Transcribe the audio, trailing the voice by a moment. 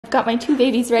got my two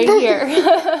babies right here.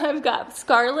 I've got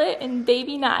Scarlett and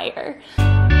baby Neier.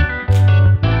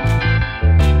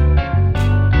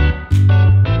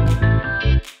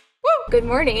 Good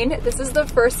morning. This is the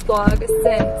first vlog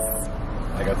since...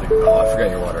 I forgot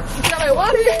your water. I got my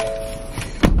water.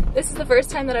 This is the first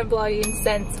time that I'm vlogging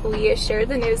since we shared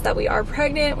the news that we are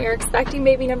pregnant. We are expecting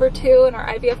baby number 2 and our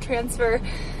IVF transfer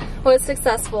was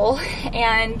successful.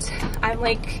 And I'm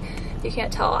like, you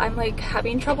can't tell, I'm like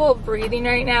having trouble breathing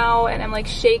right now and I'm like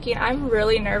shaking. I'm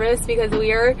really nervous because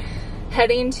we are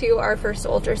heading to our first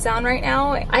ultrasound right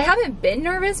now. I haven't been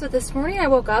nervous, but this morning I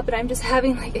woke up and I'm just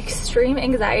having like extreme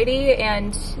anxiety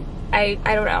and I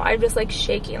don't know, I'm just like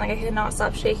shaking, like I cannot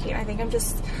stop shaking. I think I'm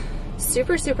just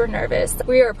super nervous.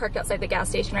 We are parked outside the gas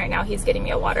station right now. He's getting me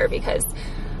a water because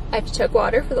I took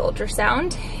water for the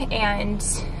ultrasound and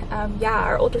yeah,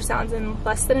 our ultrasound's in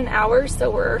less than an hour, so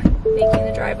we're making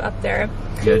the drive up there.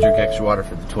 You gotta drink extra water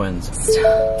for the twins.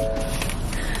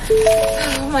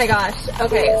 Oh my gosh.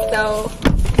 Okay, so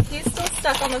he's still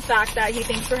stuck on the fact that he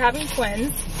thinks we're having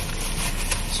twins.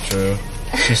 It's true.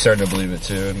 She's starting to believe it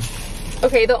too.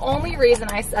 Okay, the only reason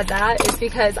I said that is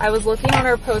because I was looking on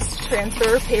our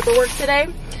post-transfer paperwork today,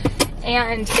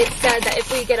 and it said that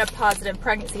if we get a positive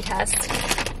pregnancy test,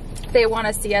 they want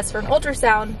to see us for an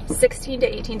ultrasound 16 to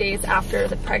 18 days after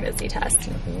the pregnancy test.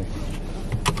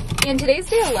 Mm-hmm. And today's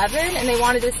day 11, and they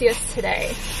wanted to see us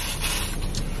today.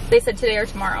 They said today or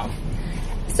tomorrow.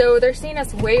 So they're seeing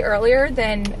us way earlier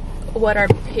than what our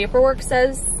paperwork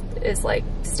says is like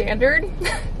standard.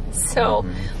 So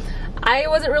I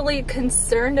wasn't really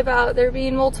concerned about there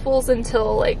being multiples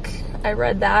until like I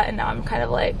read that, and now I'm kind of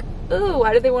like, ooh,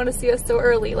 why do they want to see us so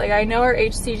early? Like I know our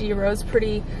HCG rose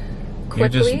pretty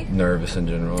quickly. You're just nervous in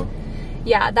general.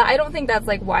 Yeah, I don't think that's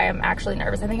like why I'm actually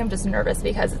nervous. I think I'm just nervous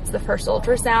because it's the first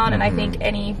ultrasound, and I think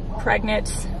any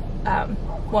pregnant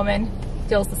woman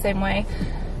feels the same way.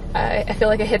 I feel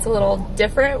like it hits a little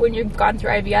different when you've gone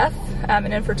through IVF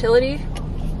and infertility,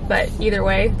 but either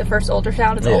way, the first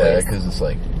ultrasound is always... Yeah, because it's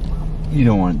like, you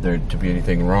don't want there to be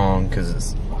anything wrong, because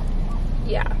it's...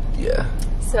 Yeah. Yeah.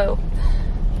 So...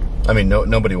 I mean,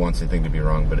 nobody wants anything to be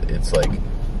wrong, but it's like,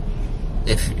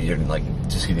 if you're like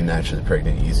just getting naturally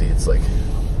pregnant easy, it's like,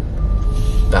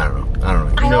 I don't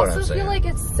know. You know what I'm saying. I also feel like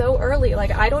it's so early.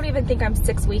 Like, I don't even think I'm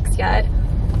 6 weeks yet.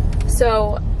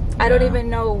 So... I don't even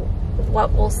know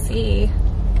what we'll see,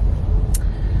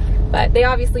 but they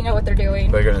obviously know what they're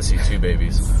doing. We're gonna see 2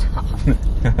 babies. Stop.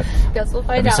 Guess we'll find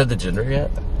out. Have you said the gender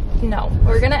yet? No,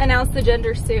 we're gonna announce the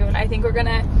gender soon. I think we're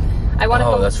gonna. I want to.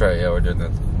 Oh, that's right. Yeah, we're doing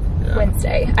that. Yeah.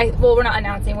 Wednesday. Well, we're not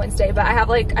announcing Wednesday, but I have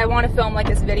like I want to film like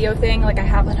this video thing. Like I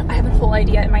have a full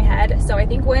idea in my head. So I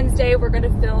think Wednesday we're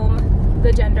gonna film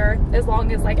the gender as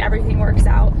long as like everything works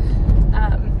out,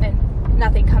 and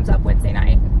nothing comes up Wednesday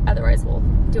night. Otherwise, we'll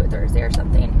do it Thursday or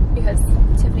something because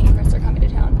Tiffany and Chris are coming to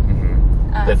town.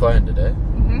 They fly in today?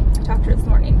 I talked to her this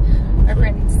morning. Our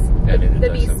friends, the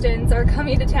Beastons, are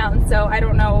coming to town, so I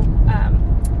don't know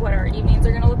what our evenings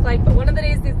are going to look like. But one of the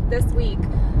days this week,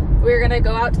 we're going to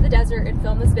go out to the desert and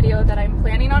film this video that I'm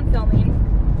planning on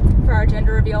filming for our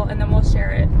gender reveal, and then we'll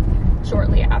share it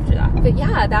shortly after that. But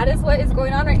yeah, that is what is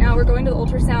going on right now. We're going to the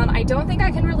ultrasound. I don't think I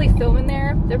can really film in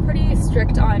there. They're pretty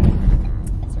strict on...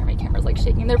 My camera's like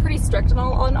shaking. They're pretty strict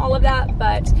on all of that,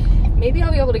 but maybe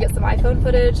I'll be able to get some iPhone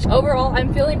footage. Overall,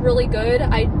 I'm feeling really good.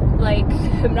 I like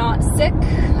am not sick.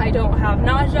 I don't have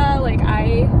nausea. Like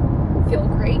I feel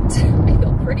great. I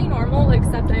feel pretty normal,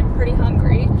 except I'm pretty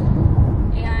hungry.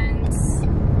 And I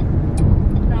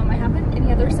don't know, am I having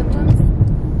any other symptoms?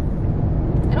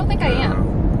 I don't think I am.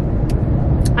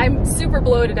 I'm super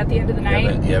bloated at the end of the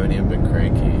night. You haven't even been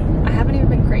cranky. I haven't even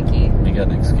been cranky. You got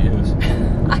an excuse.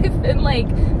 I've been like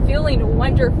feeling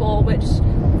wonderful, which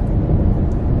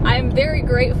I'm very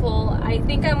grateful. I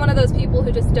think I'm one of those people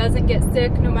who just doesn't get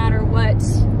sick no matter what,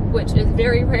 which is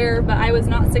very rare, but I was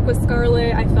not sick with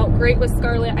Scarlett. I felt great with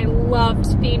Scarlett. I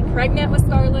loved being pregnant with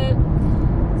Scarlett.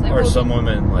 So or some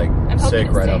women like sick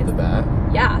right off the bat.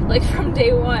 Yeah, like from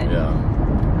day one. Yeah.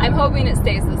 I'm hoping it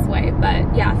stays this way,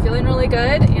 but yeah, feeling really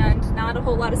good and not a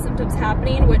whole lot of symptoms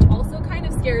happening, which also kind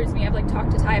of scares me. I've like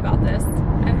talked to Ty about this.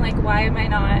 I'm like, why am I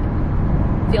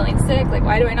not feeling sick? Like,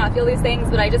 why do I not feel these things?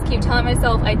 But I just keep telling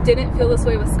myself I didn't feel this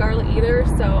way with Scarlett either,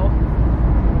 so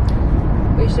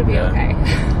we should be okay.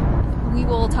 We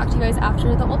will talk to you guys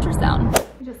after the ultrasound.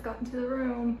 We just got into the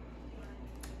room,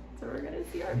 so we're gonna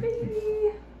see our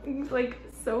baby. He's like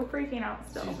so freaking out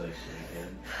still. She's like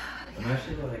shaking. I'm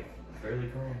actually like fairly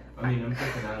calm. I mean, I'm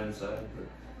freaking out inside, but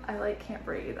I like can't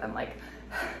breathe. I'm like,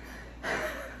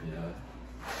 yeah.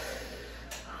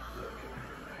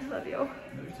 I love you.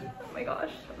 Me too. Oh my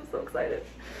gosh, I'm so excited.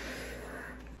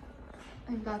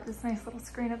 I've got this nice little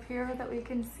screen up here that we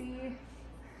can see.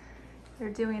 They're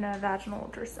doing a vaginal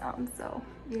ultrasound, so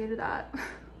yay to that.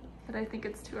 But I think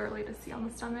it's too early to see on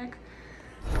the stomach.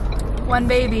 One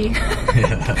baby.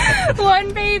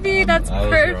 One baby, that's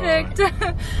perfect.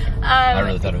 I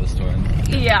really thought it was twin.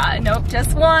 Yeah, nope,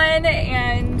 just one.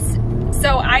 And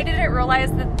so I didn't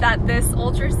realize that this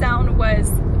ultrasound was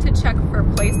to check for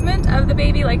placement of the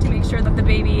baby, like to make sure that the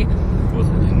baby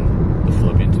wasn't in the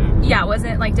fallopian tube. Yeah,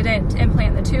 didn't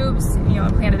implant the tubes, you know,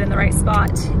 implanted in the right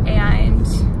spot. And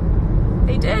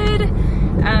they did.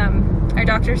 Our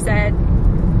doctor said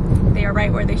they are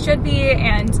right where they should be,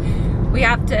 and we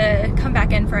have to come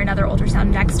back in for another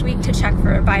ultrasound next week to check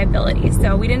for viability.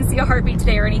 So we didn't see a heartbeat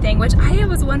today or anything, which I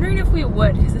was wondering if we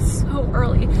would, because it's so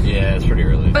early. Yeah, it's pretty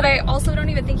early. But I also don't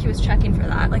even think he was checking for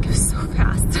that. Like, it was so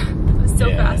fast. It was so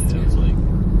fast. It was like,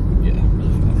 yeah,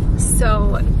 really fast.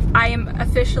 So I am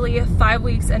officially 5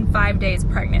 weeks and 5 days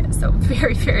pregnant. So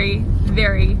very, very,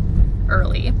 very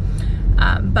early.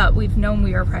 But we've known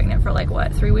we were pregnant for like,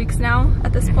 what, 3 weeks now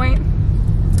at this point?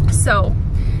 So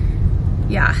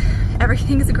yeah,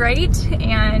 everything's great,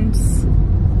 and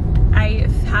I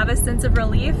have a sense of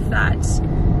relief that,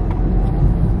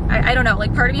 I don't know,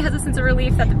 like part of me has a sense of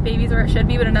relief that the baby's where it should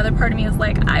be, but another part of me is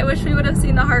like, I wish we would have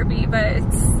seen the heartbeat, but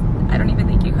I don't even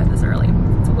think you could this early.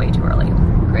 It's way too early.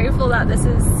 Grateful that this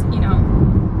is, you know,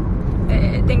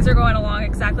 things are going along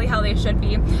exactly how they should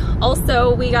be.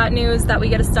 Also, we got news that we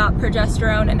get to stop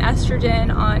progesterone and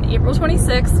estrogen on April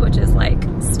 26th, which is like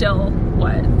still,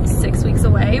 what, 6 weeks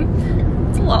away?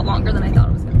 It's a lot longer than I thought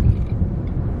it was going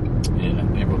to be.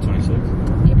 Yeah, April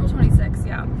 26th. April 26th,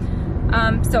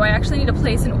 yeah. So I actually need to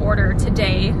place an order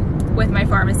today with my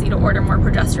pharmacy to order more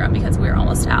progesterone because we're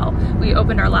almost out. We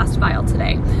opened our last vial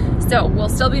today. So we'll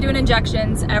still be doing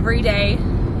injections every day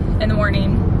in the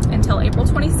morning until April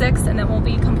 26th, and then we'll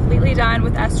be completely done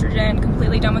with estrogen,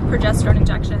 completely done with progesterone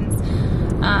injections.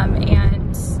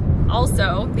 And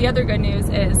also, the other good news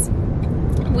is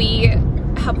we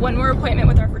have one more appointment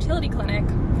with our fertility clinic,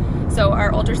 so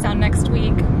our ultrasound next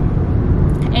week,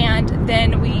 and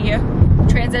then we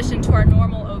transition to our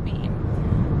normal OB,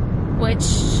 which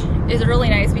is really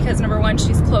nice because number one,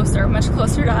 she's closer, much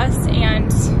closer to us,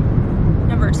 and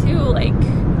number two, like,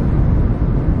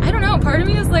 I don't know, part of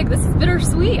me is like, this is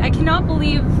bittersweet. I cannot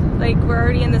believe like we're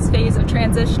already in this phase of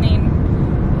transitioning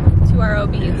to our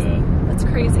OBs. Yeah. That's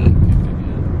crazy.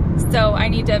 So I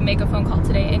need to make a phone call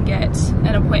today and get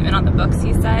an appointment on the books,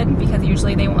 he said, because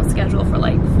usually they won't schedule for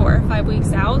like 4 or 5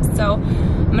 weeks out. So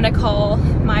I'm gonna call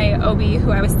my OB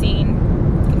who I was seeing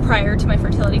prior to my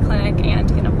fertility clinic and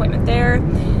get an appointment there.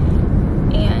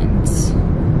 And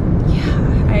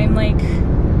yeah, I'm like,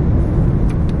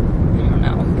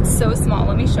 it's so small.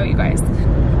 Let me show you guys.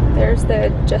 There's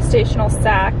the gestational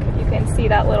sac. You can see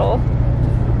that little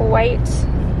white,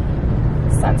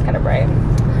 the sun's kind of bright.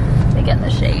 Let me get in the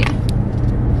shade.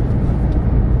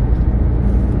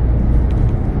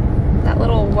 That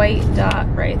little white dot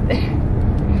right there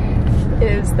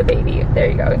is the baby.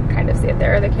 There you go, you can kind of see it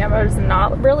there. The camera's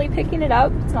not really picking it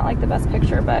up. It's not like the best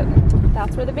picture, but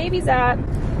that's where the baby's at.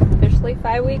 Officially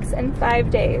 5 weeks and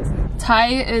 5 days. Ty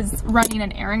is running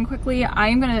an errand quickly.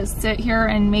 I'm gonna sit here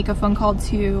and make a phone call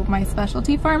to my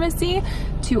specialty pharmacy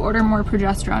to order more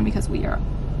progesterone because we are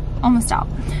almost out.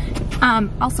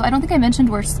 Also, I don't think I mentioned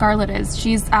where Scarlett is.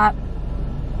 She's at...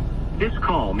 This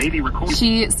call may be recorded.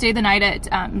 She stayed the night at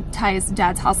Ty's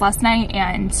dad's house last night,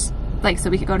 and like, so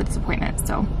we could go to this appointment.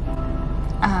 So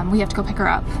we have to go pick her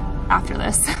up after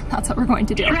this. That's what we're going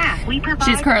to do.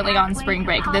 She's currently on spring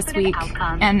break this week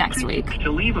and next week.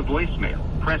 To leave a voicemail,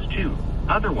 press 2.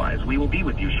 Otherwise, we will be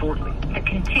with you shortly.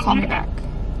 Call me back.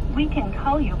 We can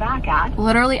call you back at...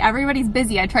 Literally everybody's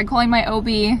busy. I tried calling my OB.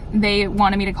 They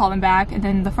wanted me to call them back, and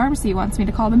then the pharmacy wants me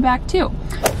to call them back too.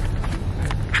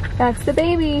 That's the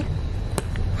baby.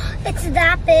 It's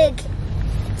that big.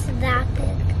 It's that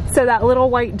big. So that little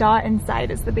white dot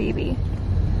inside is the baby.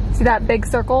 See that big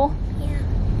circle? Yeah.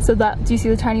 So that, do you see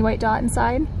the tiny white dot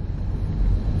inside?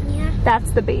 Yeah.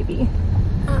 That's the baby.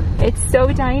 It's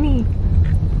so tiny.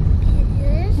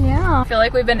 Yeah. I feel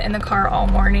like we've been in the car all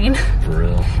morning. For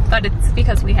real. But it's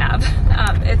because we have.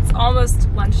 It's almost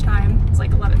lunchtime. It's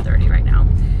like 11:30 right now.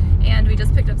 And we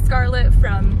just picked up Scarlett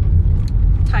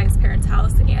from Ty's parents'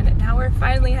 house, and now we're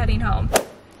finally heading home.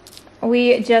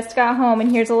 We just got home, and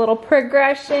here's a little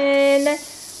progression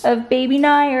of baby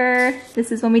Neier.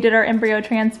 This is when we did our embryo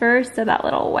transfer. So that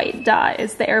little white dot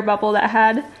is the air bubble that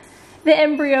had the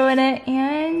embryo in it.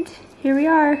 And here we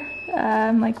are,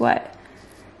 like what?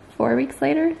 4 weeks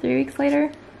later, 3 weeks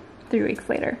later, 3 weeks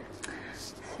later.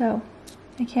 So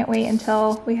I can't wait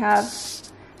until we have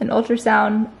an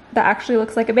ultrasound that actually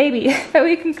looks like a baby that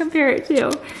we can compare it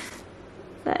to.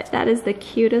 But that is the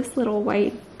cutest little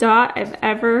white dot I've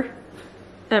ever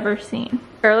seen.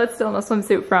 Scarlett's still in a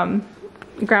swimsuit from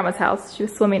Grandma's house. She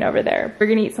was swimming over there. We're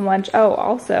gonna eat some lunch. Oh,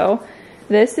 also,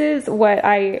 this is what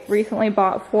I recently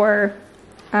bought for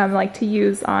like to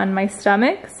use on my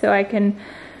stomach so I can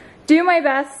do my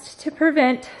best to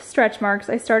prevent stretch marks.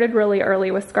 I started really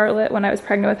early with Scarlett when I was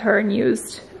pregnant with her and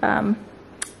used, I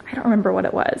don't remember what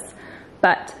it was,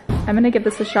 but I'm gonna give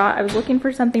this a shot. I was looking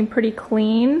for something pretty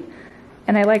clean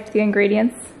and I liked the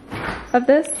ingredients of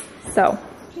this, so.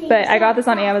 But I got this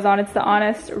on Amazon. It's the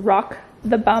Honest Rock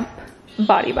the Bump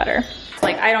body butter.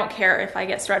 Like, I don't care if I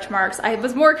get stretch marks. I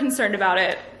was more concerned about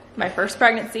it my first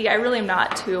pregnancy. I really am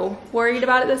not too worried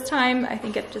about it this time. I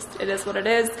think it is what it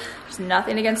is. There's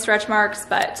nothing against stretch marks,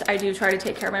 but I do try to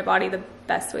take care of my body the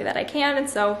best way that I can. And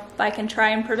so if I can try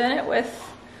and prevent it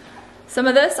with some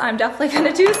of this, I'm definitely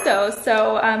gonna do so.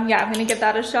 So yeah, I'm gonna give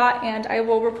that a shot and I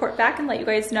will report back and let you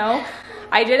guys know.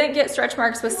 I didn't get stretch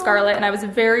marks with Scarlett and I was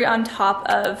very on top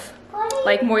of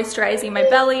like moisturizing my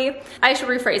belly. I should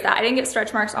rephrase that. I didn't get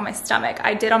stretch marks on my stomach.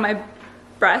 I did on my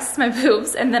breasts, my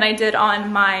boobs, and then I did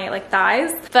on my like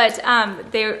thighs. But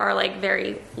they are like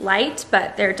very light,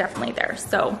 but they're definitely there.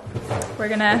 So we're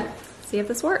gonna see if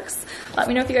this works. Let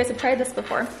me know if you guys have tried this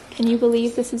before. Can you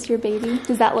believe this is your baby?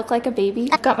 Does that look like a baby?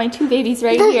 I've got my two babies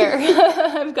right here.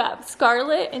 I've got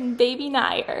Scarlett and baby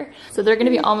Neier. So they're gonna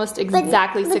be almost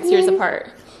exactly 6 years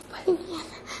apart.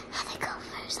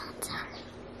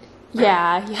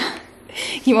 Yeah.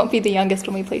 You won't be the youngest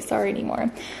when we play Sorry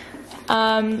anymore.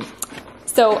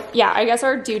 So yeah, I guess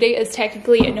our due date is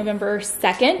technically November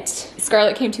 2nd.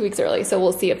 Scarlett came 2 weeks early, so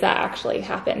we'll see if that actually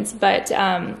happens. But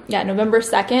yeah, November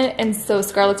 2nd, and so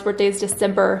Scarlett's birthday is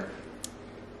December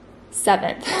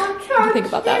 7th. What do you think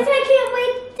about that? I can't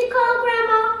wait to call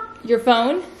Grandma. Your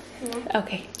phone? Yeah.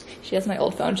 Okay. She has my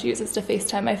old phone she uses to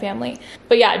FaceTime my family.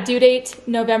 But yeah, due date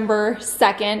November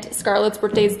 2nd. Scarlett's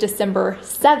birthday is December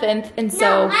 7th. And so...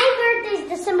 No, my birthday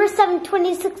is December 7th,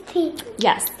 2016.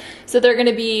 Yes. So they're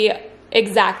gonna be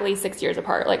exactly 6 years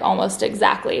apart, like almost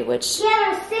exactly, which...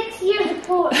 Yeah, they're 6 years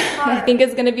apart. I think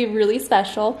is gonna be really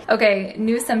special. Okay,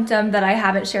 new symptom that I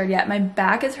haven't shared yet. My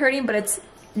back is hurting, but it's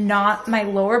not my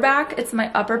lower back, it's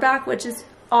my upper back, which is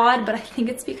odd, but I think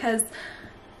it's because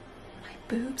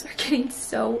boobs are getting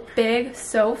so big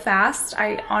so fast.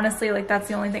 I honestly, like, that's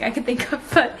the only thing I can think of,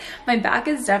 but my back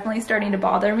is definitely starting to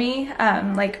bother me,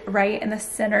 like right in the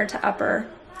center to upper.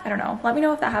 I don't know. Let me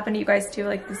know if that happened to you guys too.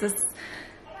 Like, this is,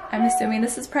 I'm assuming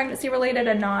this is pregnancy related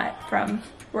and not from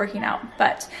working out,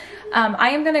 but I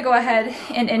am gonna go ahead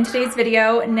and end today's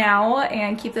video now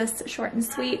and keep this short and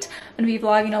sweet. I'm gonna be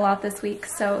vlogging a lot this week,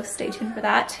 so stay tuned for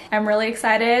that. I'm really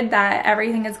excited that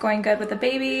everything is going good with the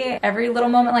baby. Every little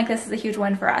moment like this is a huge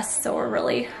win for us, so we're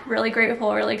really, really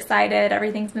grateful, really excited.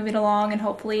 Everything's moving along and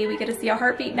hopefully we get to see a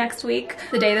heartbeat next week.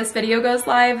 The day this video goes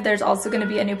live, there's also gonna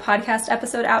be a new podcast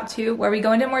episode out too, where we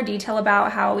go into more detail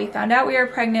about how we found out we were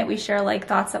pregnant. We share like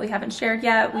thoughts that we haven't shared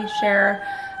yet. We share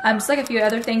just like a few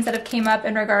other things that have came up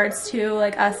in regards to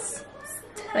like us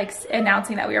like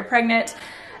announcing that we were pregnant.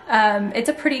 It's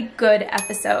a pretty good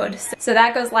episode. So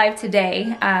that goes live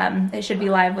today. It should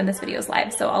be live when this video is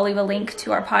live. So I'll leave a link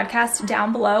to our podcast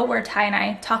down below where Ty and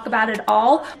I talk about it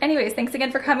all. Anyways, thanks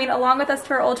again for coming along with us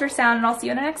for our ultrasound, and I'll see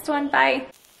you in the next one. Bye.